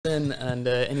And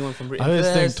anyone from Britain. I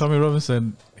always think Tommy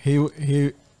Robinson,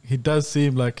 he does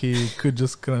seem like he could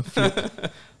just kind of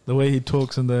flip the way he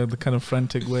talks and the kind of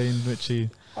frantic way in which he...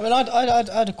 I mean, I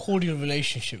had a cordial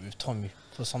relationship with Tommy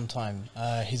for some time.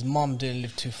 His mum didn't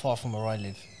live too far from where I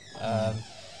live.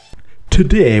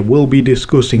 Today we'll be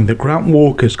discussing the Grant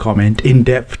Walker's comment in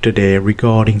depth today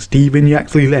regarding Stephen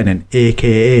Yaxley-Lennon,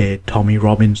 aka Tommy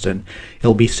Robinson.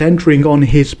 He'll be centering on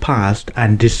his past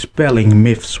and dispelling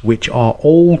myths which are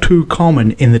all too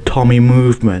common in the Tommy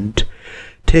movement.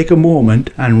 Take a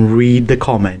moment and read the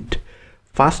comment.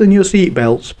 Fasten your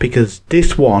seatbelts because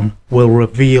this one will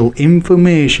reveal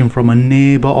information from a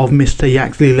neighbour of Mr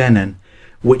Yaxley-Lennon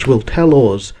which will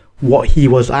tell us what he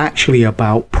was actually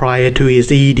about prior to his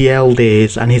EDL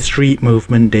days and his street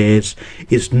movement days.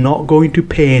 Is not going to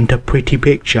paint a pretty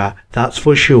picture, that's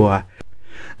for sure.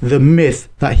 The myth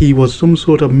that he was some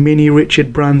sort of mini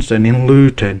Richard Branson in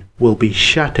Luton will be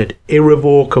shattered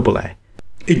irrevocably.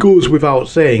 It goes without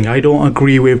saying, I don't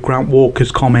agree with Grant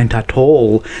Walker's comment at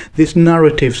all. This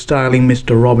narrative styling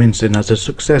Mr Robinson as a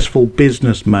successful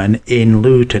businessman in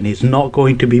Luton is not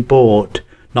going to be bought.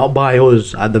 Not by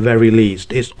us, at the very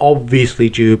least. It's obviously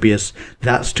dubious,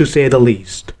 that's to say the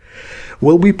least.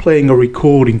 We'll be playing a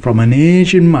recording from an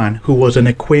Asian man who was an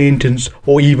acquaintance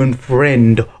or even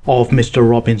friend of Mr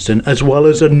Robinson, as well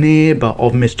as a neighbour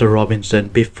of Mr Robinson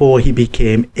before he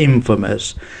became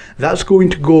infamous. That's going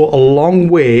to go a long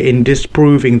way in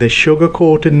disproving the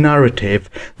sugar-coated narrative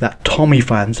that Tommy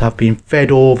fans have been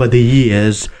fed over the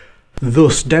years,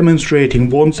 thus demonstrating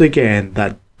once again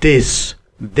that this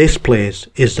place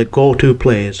is the go-to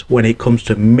place when it comes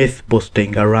to myth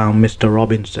busting around Mr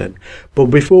Robinson.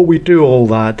 But before we do all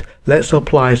that, let's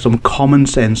apply some common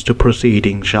sense to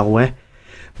proceedings, shall we?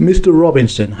 Mr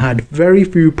Robinson had very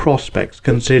few prospects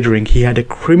considering he had a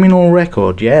criminal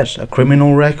record. Yes, a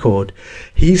criminal record.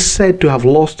 He's said to have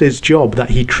lost his job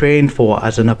that he trained for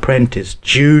as an apprentice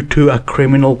due to a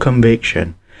criminal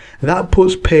conviction. That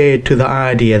puts paid to the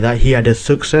idea that he had a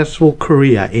successful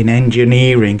career in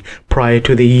engineering prior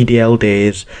to the EDL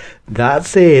days. That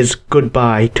says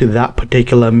goodbye to that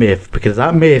particular myth, because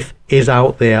that myth is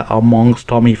out there amongst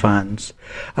Tommy fans.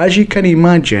 As you can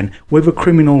imagine, with a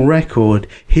criminal record,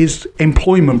 his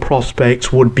employment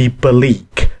prospects would be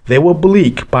bleak. They were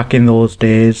bleak back in those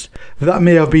days. That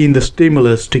may have been the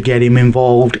stimulus to get him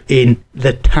involved in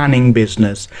the tanning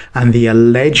business and the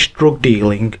alleged drug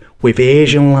dealing with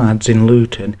Asian lads in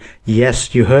Luton.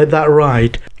 Yes, you heard that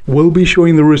right. We'll be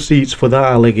showing the receipts for that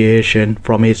allegation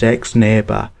from his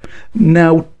ex-neighbour.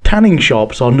 Now, tanning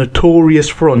shops are notorious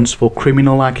fronts for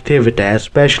criminal activity,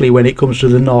 especially when it comes to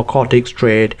the narcotics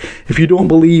trade. If you don't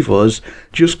believe us,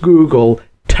 just Google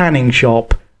tanning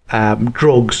shop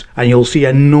drugs and you'll see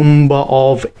a number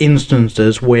of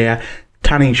instances where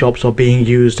tanning shops are being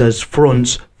used as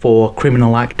fronts for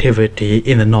criminal activity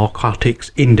in the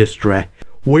narcotics industry.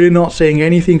 We're not saying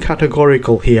anything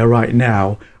categorical here right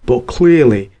now, but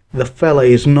clearly the fella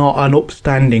is not an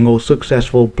upstanding or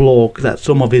successful bloke that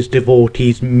some of his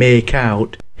devotees make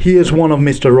out. Here's one of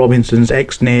Mr Robinson's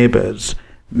ex-neighbours,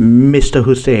 Mr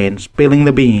Hussain, spilling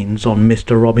the beans on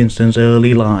Mr Robinson's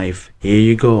early life. Here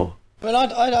you go. Well,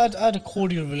 I had a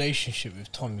cordial relationship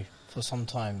with Tommy for some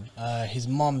time. His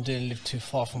mum didn't live too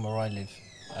far from where I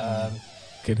live.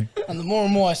 Kidding. And the more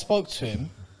and more I spoke to him,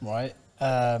 right,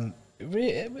 I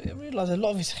realised a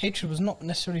lot of his hatred was not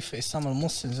necessarily for Islam and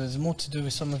Muslims. It was more to do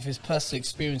with some of his personal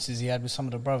experiences he had with some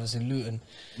of the brothers in Luton,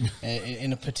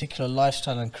 in a particular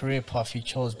lifestyle and career path he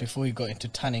chose before he got into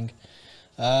tanning.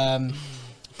 And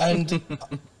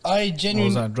I genuinely... What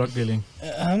was that, drug dealing?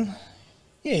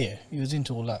 Yeah, he was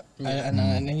into all that,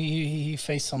 and he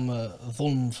faced some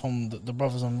dhulm from the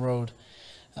brothers on road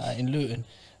in Luton.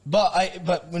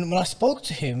 But when I spoke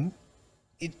to him,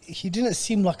 he didn't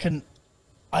seem like an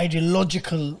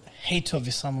ideological hater of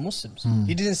Islam and Muslims.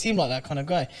 He didn't seem like that kind of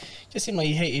guy. He just seemed like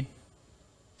he hated.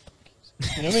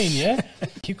 You know what I mean? Yeah,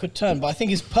 he could turn, but I think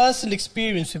his personal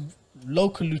experience with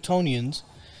local Lutonians,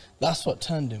 that's what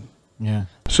turned him. Yeah.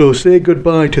 So say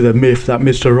goodbye to the myth that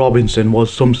Mr Robinson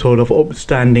was some sort of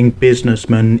upstanding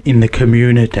businessman in the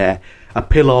community, a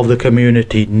pillar of the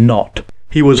community, not.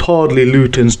 He was hardly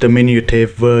Luton's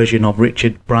diminutive version of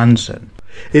Richard Branson.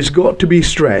 It's got to be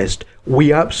stressed,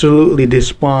 we absolutely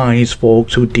despise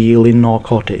folks who deal in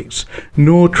narcotics.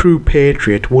 No true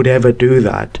patriot would ever do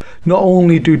that. Not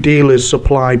only do dealers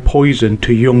supply poison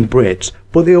to young Brits,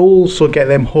 but they also get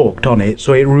them hooked on it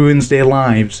so it ruins their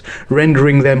lives,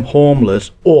 rendering them homeless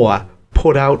or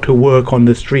put out to work on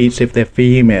the streets if they're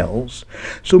females.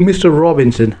 So Mr.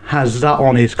 Robinson has that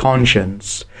on his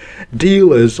conscience.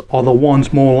 Dealers are the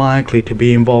ones more likely to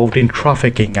be involved in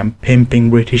trafficking and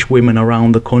pimping British women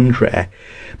around the country.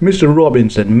 Mr.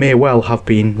 Robinson may well have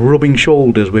been rubbing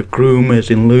shoulders with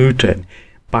groomers in Luton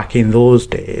back in those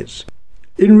days.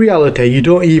 In reality, you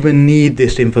don't even need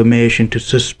this information to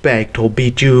suspect or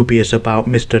be dubious about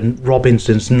Mr.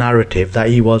 Robinson's narrative that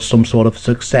he was some sort of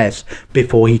success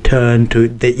before he turned to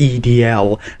the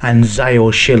EDL and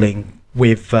Zio Shilling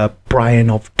with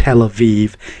Brian of Tel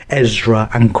Aviv, Ezra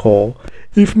and Co.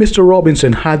 If Mr.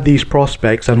 Robinson had these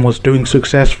prospects and was doing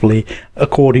successfully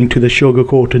according to the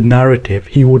sugar-coated narrative,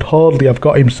 he would hardly have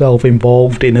got himself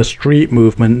involved in a street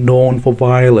movement known for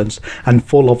violence and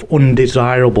full of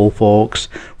undesirable folks,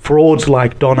 frauds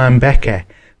like Don and Becker,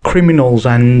 criminals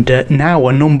and now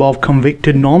a number of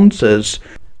convicted nonces.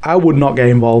 I would not get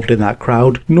involved in that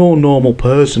crowd. No normal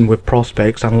person with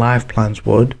prospects and life plans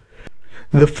would.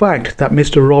 The fact that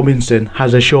Mr. Robinson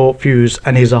has a short fuse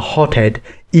and is a hothead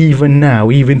even now,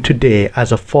 even today,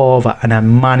 as a father and a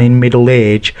man in middle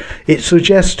age, it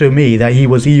suggests to me that he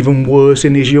was even worse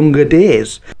in his younger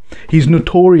days. He's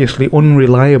notoriously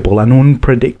unreliable and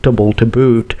unpredictable to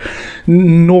boot,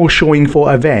 no showing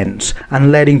for events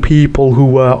and letting people who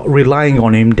were relying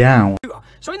on him down.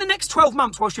 So in the next 12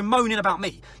 months, whilst you're moaning about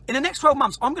me, in the next 12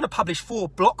 months, I'm going to publish 4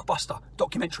 blockbuster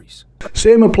documentaries.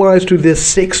 Same applies to the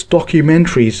 6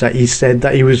 documentaries that he said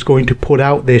that he was going to put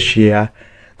out this year.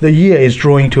 The year is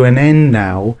drawing to an end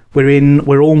now.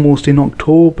 We're almost in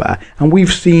October, and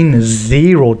we've seen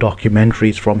 0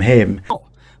 documentaries from him. Oh,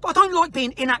 but I don't like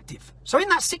being inactive. So in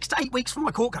that 6 to 8 weeks from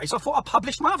my court case, I thought I'd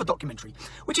publish my other documentary,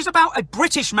 which is about a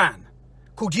British man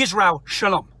called Yisrael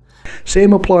Shalom.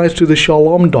 Same applies to the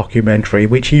Shalom documentary,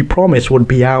 which he promised would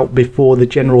be out before the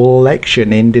general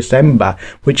election in December,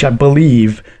 which I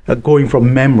believe, going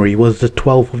from memory, was the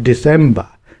 12th of December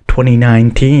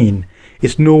 2019.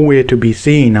 It's nowhere to be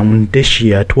seen, and this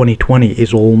year 2020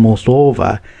 is almost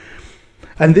over.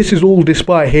 And this is all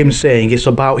despite him saying it's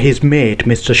about his mate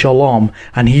Mr. Shalom,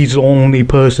 and he's the only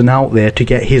person out there to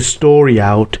get his story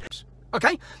out.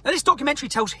 Okay, now this documentary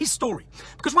tells his story,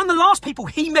 because one of the last people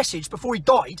he messaged before he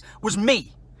died was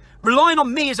me, relying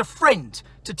on me as a friend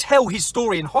to tell his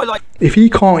story and highlight. If he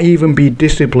can't even be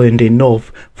disciplined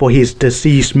enough for his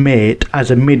deceased mate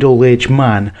as a middle-aged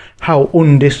man, how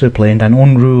undisciplined and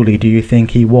unruly do you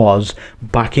think he was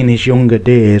back in his younger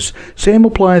days? Same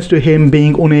applies to him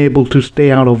being unable to stay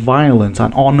out of violence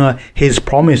and honour his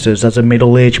promises as a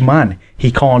middle-aged man.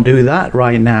 He can't do that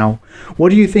right now. What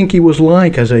do you think he was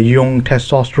like as a young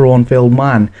testosterone-filled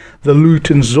man? The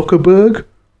Luton Zuckerberg?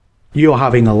 You're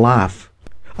having a laugh.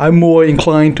 I'm more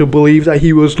inclined to believe that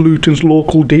he was Luton's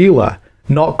local dealer,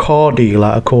 not car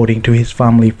dealer according to his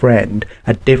family friend,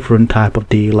 a different type of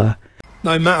dealer.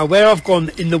 No matter where I've gone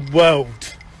in the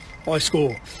world, I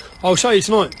score. I'll show you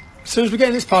tonight. As soon as we get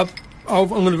in this pub, I'm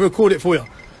going to record it for you.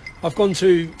 I've gone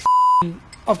to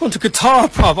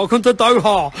Qatar pub, I've gone to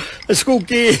Doha, it's called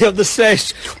gear on the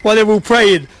sesh while they're all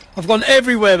praying. I've gone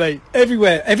everywhere, mate,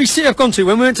 everywhere. Every city I've gone to.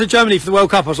 When we went to Germany for the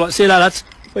World Cup, I was like, see you lads,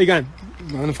 where you going? I'm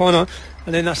going to find out.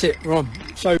 And then that's it, we're on.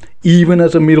 So even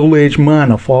as a middle-aged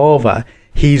man, a father,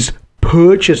 he's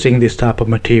purchasing this type of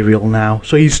material now.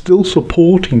 So he's still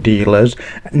supporting dealers.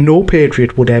 No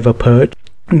patriot would ever purchase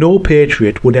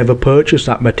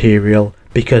that material,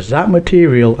 because that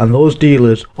material and those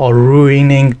dealers are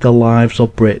ruining the lives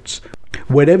of Brits.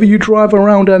 Whenever you drive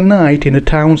around at night in a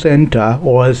town centre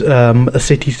or a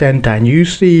city centre and you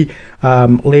see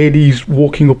ladies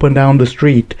walking up and down the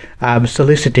street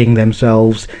soliciting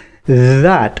themselves,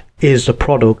 that is the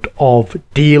product of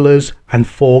dealers and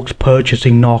folks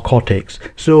purchasing narcotics.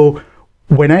 So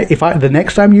the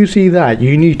next time you see that,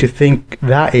 you need to think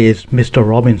that is Mr.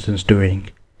 Robinson's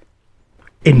doing,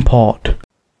 in part.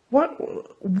 What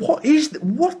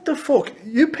the fuck?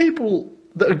 You people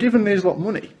that are giving these lot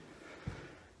money,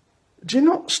 do you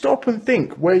not stop and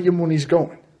think where your money's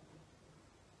going?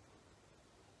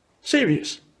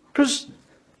 Serious. Because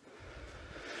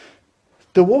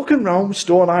they're walking around with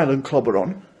Stone Island clobber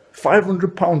on,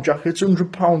 £500 jackets,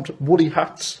 £100 woolly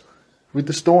hats with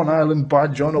the Stone Island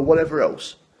badge on or whatever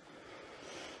else.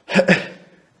 I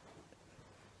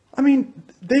mean,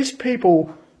 these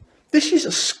people, this is a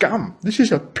scam. This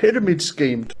is a pyramid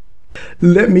scheme.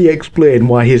 Let me explain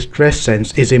why his dress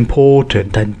sense is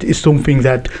important and is something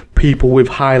that people with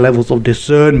high levels of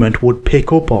discernment would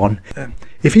pick up on.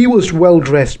 If he was well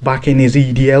dressed back in his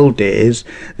EDL days,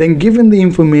 then given the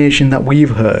information that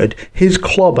we've heard, his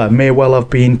clobber may well have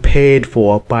been paid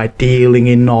for by dealing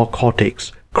in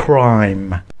narcotics,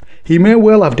 crime. He may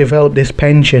well have developed this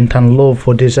penchant and love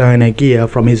for designer gear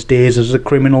from his days as a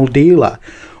criminal dealer.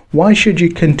 Why should you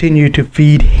continue to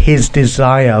feed his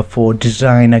desire for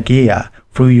designer gear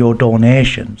through your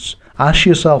donations? Ask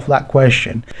yourself that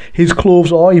question. His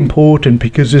clothes are important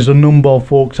because there's a number of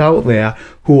folks out there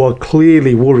who are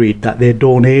clearly worried that their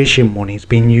donation money is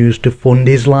being used to fund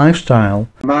his lifestyle.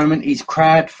 At the moment he's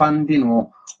crowdfunding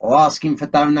or asking for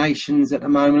donations at the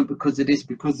moment because of this,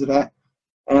 because of that.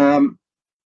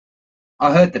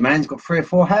 I heard the man's got 3 or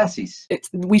 4 houses.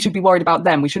 We should be worried about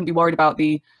them. We shouldn't be worried about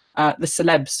the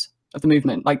celebs of the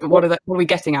movement. Like, what are we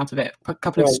getting out of it? A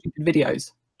couple of stupid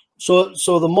videos. So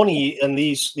the money and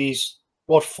the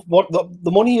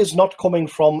money is not coming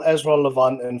from Ezra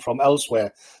Levant and from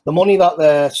elsewhere. The money that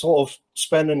they're sort of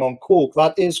spending on coke,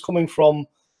 that is coming from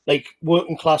like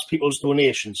working class people's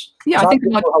donations. Yeah, I think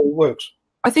how it works.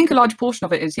 I think a large portion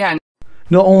of it is, yeah.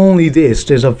 Not only this,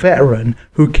 there's a veteran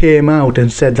who came out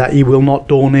and said that he will not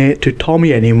donate to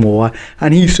Tommy anymore,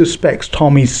 and he suspects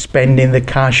Tommy's spending the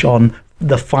cash on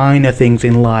the finer things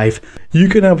in life. You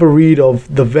can have a read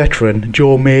of the veteran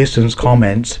Joe Mason's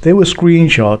comments. They were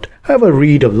screenshot. Have a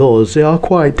read of those, they are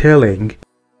quite telling.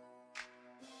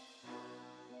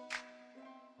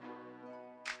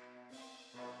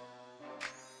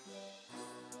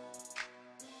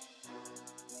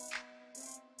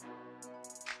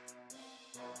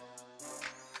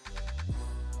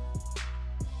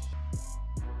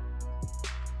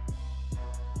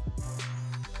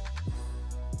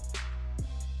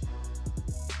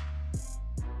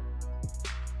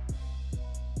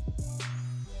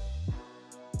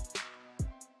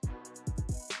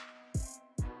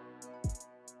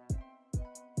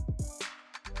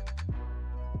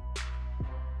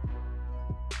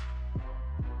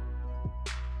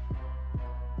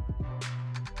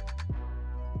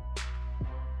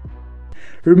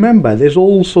 Remember, there's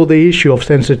also the issue of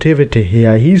sensitivity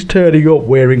here. He's turning up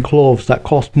wearing clothes that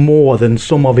cost more than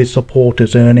some of his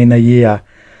supporters earn in a year.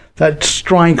 That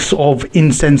strikes of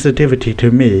insensitivity to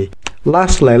me.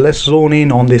 Lastly, let's zone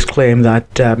in on this claim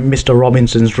that Mr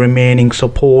Robinson's remaining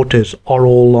supporters are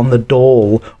all on the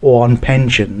dole or on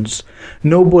pensions.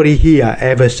 Nobody here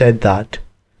ever said that.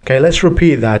 Okay, let's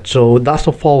repeat that. So that's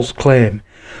a false claim.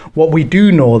 What we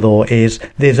do know though is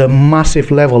there's a massive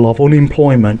level of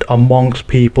unemployment amongst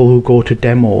people who go to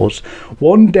demos.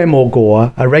 One demo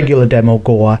goer, a regular demo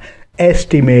goer,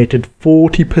 estimated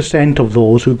 40% of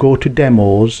those who go to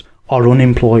demos are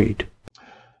unemployed.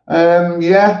 I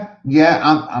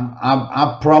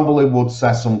probably would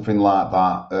say something like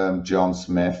that, John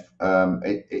Smith.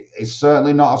 It's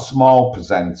certainly not a small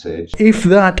percentage. If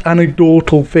that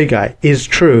anecdotal figure is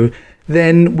true,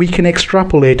 then we can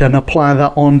extrapolate and apply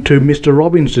that onto Mr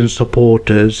Robinson's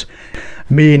supporters,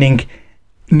 meaning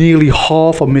nearly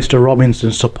half of Mr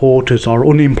Robinson's supporters are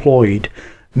unemployed,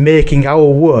 making our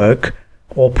work,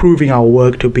 or proving our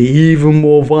work to be even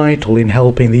more vital in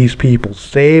helping these people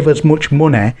save as much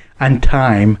money and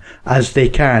time as they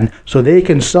can, so they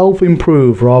can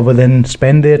self-improve rather than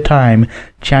spend their time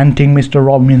chanting Mr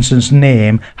Robinson's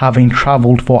name, having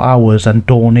travelled for hours and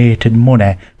donated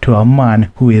money to a man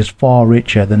who is far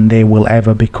richer than they will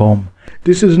ever become.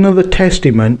 This is another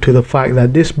testament to the fact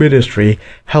that this ministry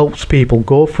helps people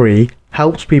go free,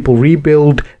 helps people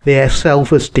rebuild their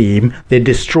self-esteem, their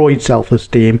destroyed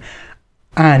self-esteem,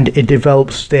 and it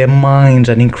develops their minds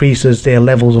and increases their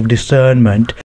levels of discernment.